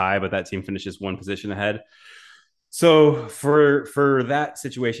not a tie, but that team finishes one position ahead. So for that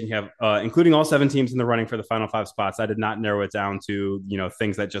situation, you have including all 7 teams in the running for the final 5 spots. I did not narrow it down to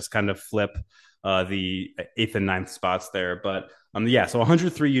things that just kind of flip the 8th and 9th spots there, but so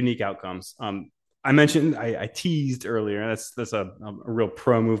 103 unique outcomes. I mentioned I teased earlier. That's a real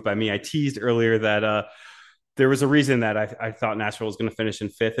pro move by me. I teased earlier that there was a reason that I thought Nashville was going to finish in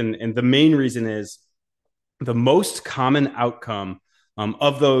 5th, and the main reason is the most common outcome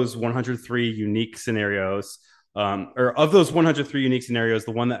of those 103 unique scenarios, or of those 103 unique scenarios,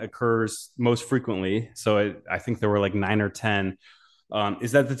 the one that occurs most frequently. So I think there were like 9 or 10.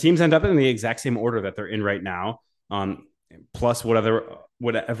 Is that the teams end up in the exact same order that they're in right now, plus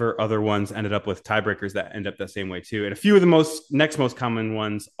whatever other ones ended up with tiebreakers that end up the same way too. And a few of the next most common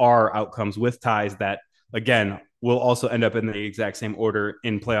ones are outcomes with ties that, again, will also end up in the exact same order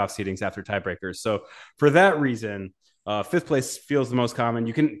in playoff seedings after tiebreakers. So for that reason, 5th place feels the most common.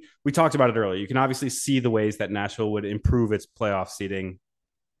 We talked about it earlier. You can obviously see the ways that Nashville would improve its playoff seeding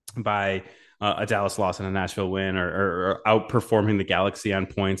by a Dallas loss and a Nashville win, or outperforming the Galaxy on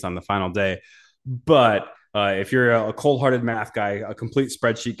points on the final day. But if you're a cold-hearted math guy, a complete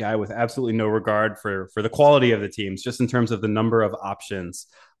spreadsheet guy with absolutely no regard for the quality of the teams, just in terms of the number of options,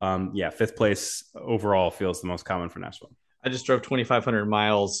 5th place overall feels the most common for Nashville. I just drove 2,500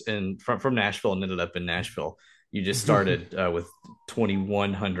 miles from Nashville and ended up in Nashville. You just started with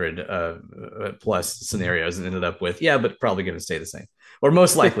 2,100 plus scenarios and ended up with, but probably going to stay the same, or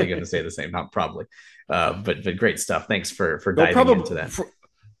most likely going to stay the same, not probably. But great stuff. Thanks for diving into that.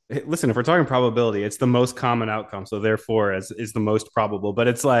 Listen, if we're talking probability, it's the most common outcome. So therefore is the most probable, but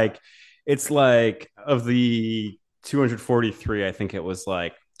it's like of the 243, I think it was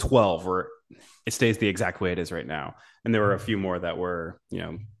like 12 where it stays the exact way it is right now. And there were a few more that were,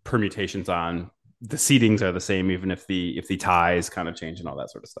 permutations on the seedings are the same, even if the ties kind of change and all that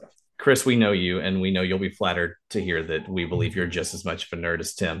sort of stuff. Chris, we know you, and we know you'll be flattered to hear that we believe you're just as much of a nerd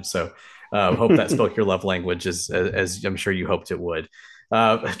as Tim. So hope that spoke your love language as I'm sure you hoped it would.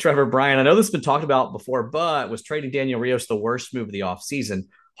 Trevor Bryan, I know this has been talked about before, but was trading Daniel Rios the worst move of the offseason?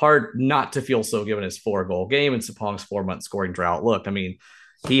 Hard not to feel so given his 4-goal game and Sapong's 4-month scoring drought. Look, I mean,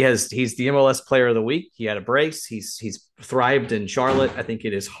 he's the MLS player of the week. He had a brace. He's thrived in Charlotte. I think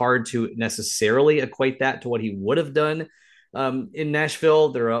it is hard to necessarily equate that to what he would have done in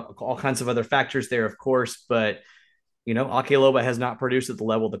Nashville. There are all kinds of other factors there, of course, but Ake Loba has not produced at the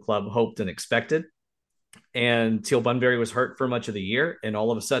level the club hoped and expected. And Teal Bunbury was hurt for much of the year. And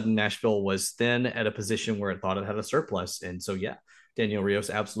all of a sudden, Nashville was then at a position where it thought it had a surplus. And so, Daniel Rios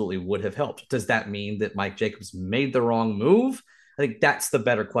absolutely would have helped. Does that mean that Mike Jacobs made the wrong move? I think that's the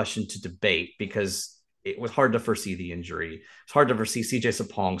better question to debate, because it was hard to foresee the injury. It's hard to foresee CJ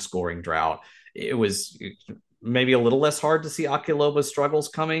Sapong scoring drought. It was maybe a little less hard to see Ake Loba's struggles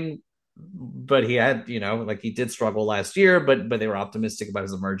coming, but he had, he did struggle last year, but they were optimistic about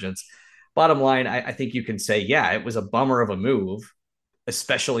his emergence. Bottom line, I think you can say, it was a bummer of a move,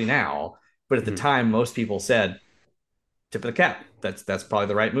 especially now. But at the time, most people said, tip of the cap. That's probably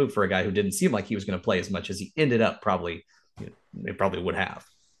the right move for a guy who didn't seem like he was going to play as much as he ended up probably, it probably would have.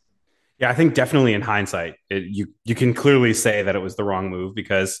 Yeah, I think definitely in hindsight, you can clearly say that it was the wrong move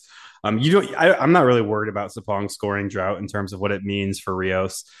because you don't. I'm not really worried about Sapong's scoring drought in terms of what it means for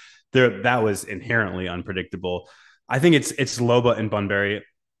Rios. That was inherently unpredictable. I think it's Loba and Bunbury.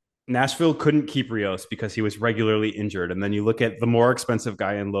 Nashville couldn't keep Rios because he was regularly injured, and then you look at the more expensive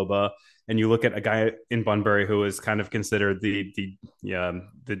guy in Loba, and you look at a guy in Bunbury who is kind of considered the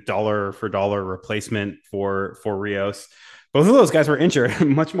dollar for dollar replacement for Rios. Both of those guys were injured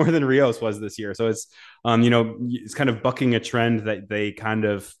much more than Rios was this year. So it's it's kind of bucking a trend that they kind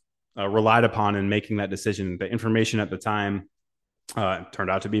of relied upon in making that decision. The information at the time turned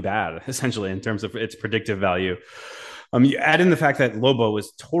out to be bad, essentially, in terms of its predictive value. You add in the fact that Lobo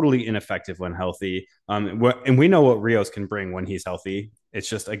was totally ineffective when healthy. And we know what Rios can bring when he's healthy. It's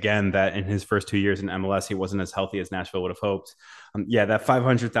just, again, that in his first 2 years in MLS, he wasn't as healthy as Nashville would have hoped. That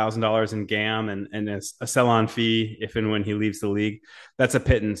 $500,000 in GAM and a sell-on fee if and when he leaves the league, that's a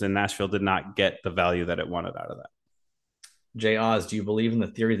pittance, and Nashville did not get the value that it wanted out of that. Jay Oz, do you believe in the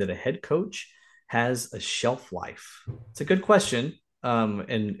theory that a head coach has a shelf life? It's a good question.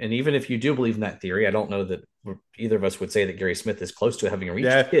 And even if you do believe in that theory, I don't know that either of us would say that Gary Smith is close to having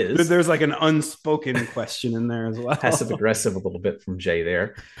reached his. There's like an unspoken question in there as well. Passive aggressive a little bit from Jay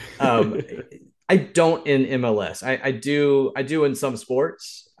there. I don't in MLS. I do in some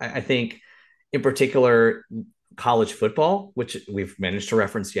sports. I think in particular college football, which we've managed to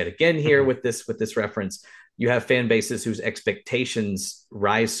reference yet again here with this reference. You have fan bases whose expectations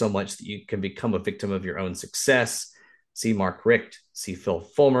rise so much that you can become a victim of your own success. See Mark Richt, see Phil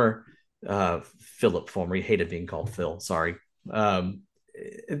Fulmer, Philip Fulmer. He hated being called Phil. Sorry. Lloyd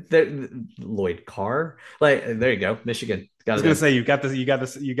Carr. Like, there you go. Michigan. I was going to say, you got it.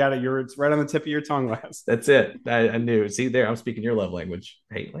 It's right on the tip of your tongue, Lance. That's it. I knew. See there, I'm speaking your love language.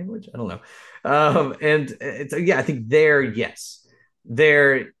 Hate language? I don't know. I think there, yes.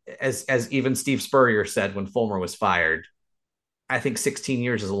 There, as even Steve Spurrier said when Fulmer was fired, I think 16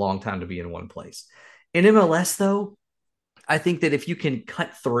 years is a long time to be in one place. In MLS, though, I think that if you can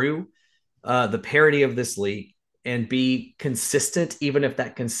cut through the parity of this league and be consistent, even if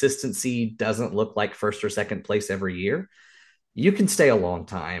that consistency doesn't look like first or second place every year, you can stay a long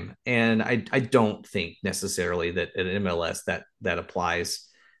time. And I don't think necessarily that at MLS that applies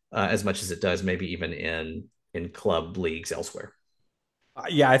as much as it does maybe even in club leagues elsewhere.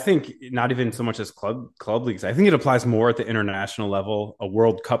 I think not even so much as club leagues. I think it applies more at the international level. A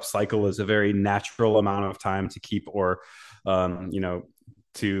World Cup cycle is a very natural amount of time to keep, or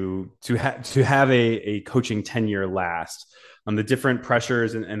to have a coaching tenure last. The different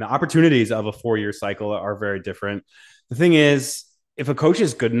pressures and the opportunities of a 4-year cycle are very different. The thing is, if a coach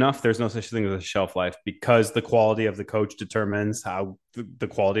is good enough, there's no such thing as a shelf life, because the quality of the coach determines how the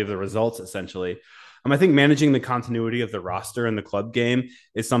quality of the results, essentially. I think managing the continuity of the roster in the club game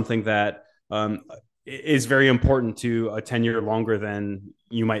is something that is very important to a tenure longer than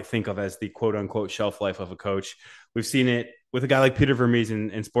you might think of as the quote unquote shelf life of a coach. We've seen it with a guy like Peter Vermees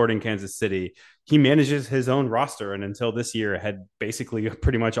in Sporting Kansas City. He manages his own roster, and until this year had basically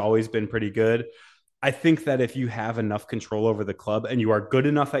pretty much always been pretty good. I think that if you have enough control over the club and you are good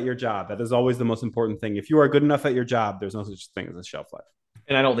enough at your job, that is always the most important thing. If you are good enough at your job, there's no such thing as a shelf life.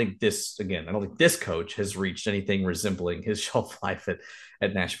 And I don't think this coach has reached anything resembling his shelf life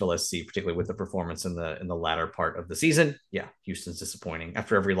at Nashville SC, particularly with the performance in the latter part of the season. Yeah, Houston's disappointing.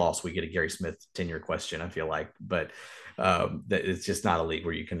 After every loss, we get a Gary Smith tenure question, I feel like, but that it's just not a league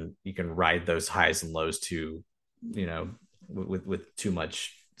where you can ride those highs and lows to, with too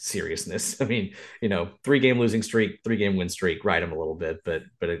much seriousness. I mean, 3-game losing streak, 3-game win streak, ride them a little bit, but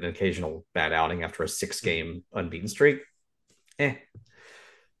an occasional bad outing after a 6-game unbeaten streak,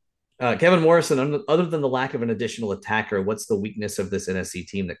 Kevin Morrison, other than the lack of an additional attacker, what's the weakness of this NSC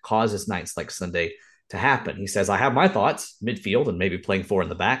team that causes nights like Sunday to happen? He says, I have my thoughts, midfield and maybe playing 4 in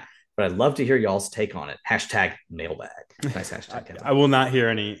the back, but I'd love to hear y'all's take on it. #mailbag. Nice hashtag, Kevin. I will not hear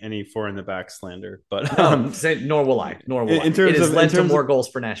any 4 in the back slander, but nor will I. It has led to more goals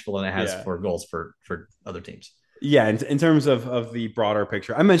for Nashville than it has for goals for other teams. Yeah, in terms of the broader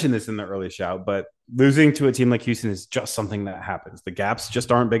picture, I mentioned this in the early shout, but losing to a team like Houston is just something that happens. The gaps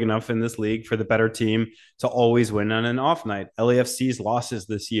just aren't big enough in this league for the better team to always win on an off night. LAFC's losses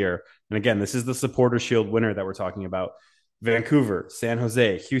this year, and again, this is the Supporter Shield winner that we're talking about. Vancouver, San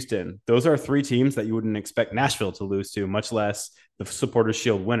Jose, Houston, those are 3 teams that you wouldn't expect Nashville to lose to, much less the Supporter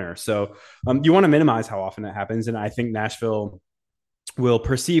Shield winner. So you want to minimize how often it happens, and I think Nashville will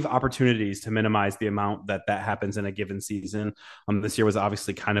perceive opportunities to minimize the amount that happens in a given season. This year was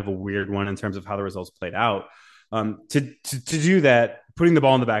obviously kind of a weird one in terms of how the results played out. To do that, putting the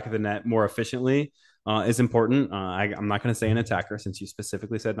ball in the back of the net more efficiently is important. I'm not going to say an attacker, since you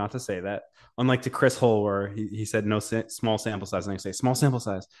specifically said not to say that. Unlike to Chris Hull, where he said no small sample size, and I say small sample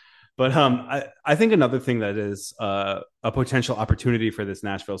size. But I think another thing that is a potential opportunity for this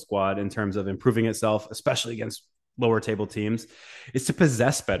Nashville squad in terms of improving itself, especially against lower table teams, is to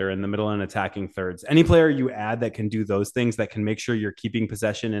possess better in the middle and attacking thirds. Any player you add that can do those things, that can make sure you're keeping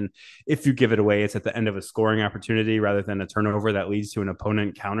possession, and if you give it away, it's at the end of a scoring opportunity rather than a turnover that leads to an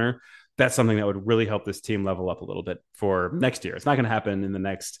opponent counter. That's something that would really help this team level up a little bit for next year. It's not going to happen in the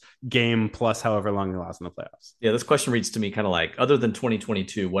next game plus however long they last in the playoffs. Yeah, this question reads to me kind of like, other than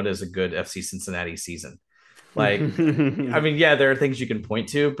 2022, what is a good FC Cincinnati season? Like, I mean, yeah, there are things you can point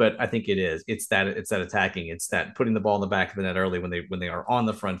to, but I think it's that attacking, it's that putting the ball in the back of the net early when they are on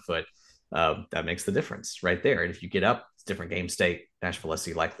the front foot. That makes the difference right there. And if you get up, it's different game state. Nashville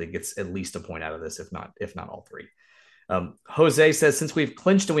SC likely gets at least a point out of this, if not all three. Jose says, since we've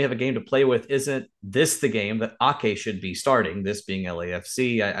clinched and we have a game to play with, isn't this the game that Ake should be starting? This being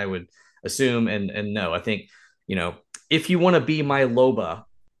LAFC, I would assume, and no, I think, if you want to be my Loba,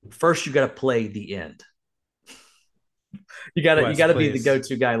 first you got to play the end. You got to be the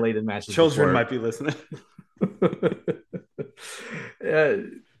go-to guy late in matches. Children might be listening.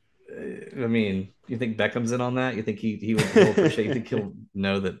 I mean, you think Beckham's in on that? You think he will appreciate? You think he'll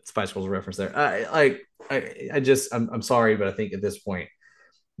know that Spice Girls reference there? I'm sorry, but I think at this point,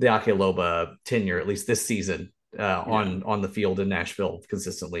 the Ake Loba tenure, at least this season, on the field in Nashville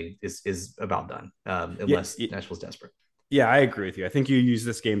consistently is about done, unless Nashville's desperate. Yeah, I agree with you. I think you use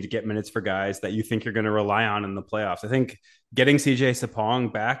this game to get minutes for guys that you think you're going to rely on in the playoffs. I think getting CJ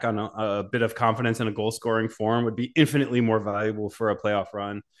Sapong back on a bit of confidence in a goal-scoring form would be infinitely more valuable for a playoff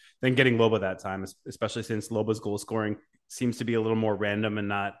run than getting Loba that time, especially since Loba's goal-scoring seems to be a little more random and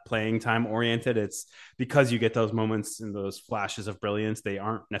not playing time oriented. It's because you get those moments and those flashes of brilliance. They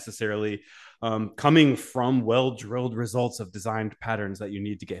aren't necessarily coming from well-drilled results of designed patterns that you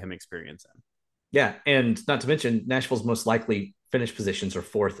need to get him experience in. Yeah, and not to mention, Nashville's most likely finish positions are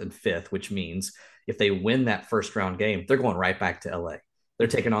 4th and 5th, which means if they win that first round game, they're going right back to LA. They're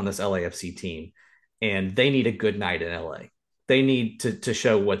taking on this LAFC team, and they need a good night in LA. They need to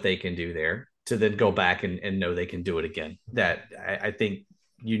show what they can do there to then go back and know they can do it again. That I think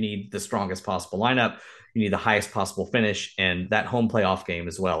you need the strongest possible lineup. You need the highest possible finish, and that home playoff game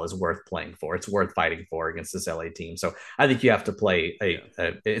as well is worth playing for. It's worth fighting for against this LA team. So I think you have to play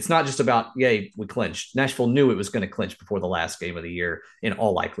it's not just about, yay, we clinched. Nashville knew it was going to clinch before the last game of the year in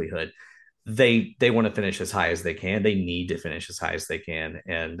all likelihood. They want to finish as high as they can. They need to finish as high as they can.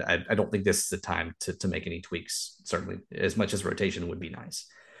 And I don't think this is the time to make any tweaks, certainly as much as rotation would be nice.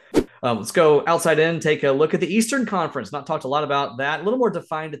 Let's go outside in, take a look at the Eastern Conference. Not talked a lot about that. A little more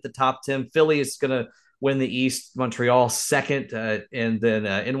defined at the top, Tim. Philly is going to win the East, Montreal second, and then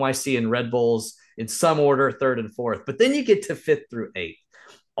NYC and Red Bulls in some order, 3rd and 4th. But then you get to 5th through 8th.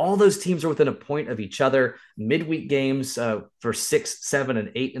 All those teams are within a point of each other. Midweek games for 6, 7,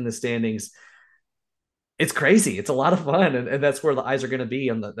 and 8 in the standings. It's crazy. It's a lot of fun, and that's where the eyes are going to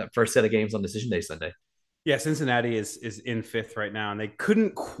be on that first set of games on Decision Day Sunday. Yeah, Cincinnati is in 5th right now, and they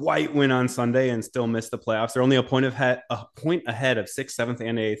couldn't quite win on Sunday and still miss the playoffs. They're only a point ahead of 6th, 7th,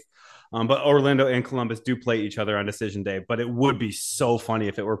 and 8th. But Orlando and Columbus do play each other on Decision Day. But it would be so funny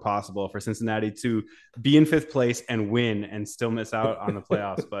if it were possible for Cincinnati to be in 5th place and win and still miss out on the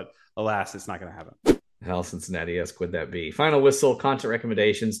playoffs. But alas, it's not going to happen. How Cincinnati-esque would that be? Final whistle, content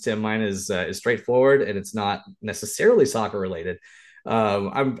recommendations. Tim, mine is straightforward, and it's not necessarily soccer related.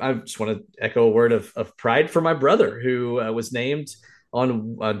 I just want to echo a word of pride for my brother, who was named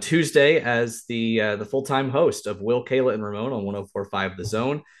on Tuesday as the full-time host of Will, Kayla, and Ramon on 104.5 The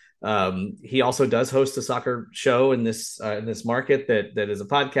Zone. He also does host a soccer show in this market that is a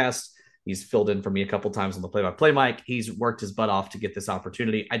podcast. He's filled in for me a couple times on the play-by-play mic. He's worked his butt off to get this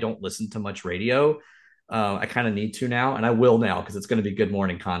opportunity. I don't listen to much radio. I kind of need to now, and I will now because it's going to be good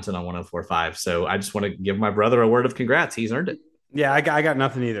morning content on 104.5. So I just want to give my brother a word of congrats. He's earned it. Yeah, I got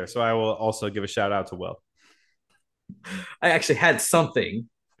nothing either. So I will also give a shout out to Will. I actually had something.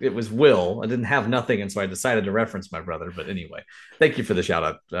 It was Will. I didn't have nothing, and so I decided to reference my brother. But anyway, thank you for the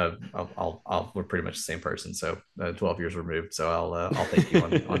shout out. We're pretty much the same person, so 12 years removed. So I'll thank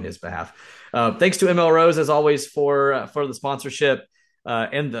you on his behalf. Thanks to ML Rose as always for the sponsorship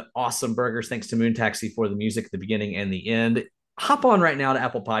and the awesome burgers. Thanks to Moon Taxi for the music at the beginning and the end. Hop on right now to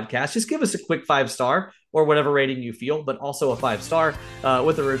Apple Podcasts. Just give us a quick 5-star or whatever rating you feel, but also a 5-star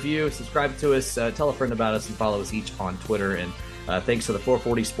with a review. Subscribe to us, tell a friend about us, and follow us each on Twitter. And thanks to the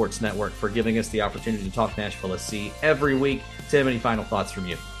 440 Sports Network for giving us the opportunity to talk Nashville SC every week. Tim, any final thoughts from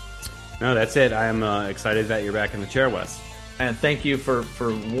you? No, that's it. I am excited that you're back in the chair, Wes. And thank you for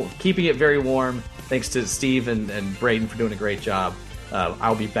keeping it very warm. Thanks to Steve and Braden for doing a great job.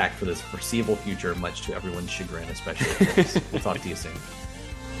 I'll be back for this foreseeable future, much to everyone's chagrin, especially. We'll talk to you soon.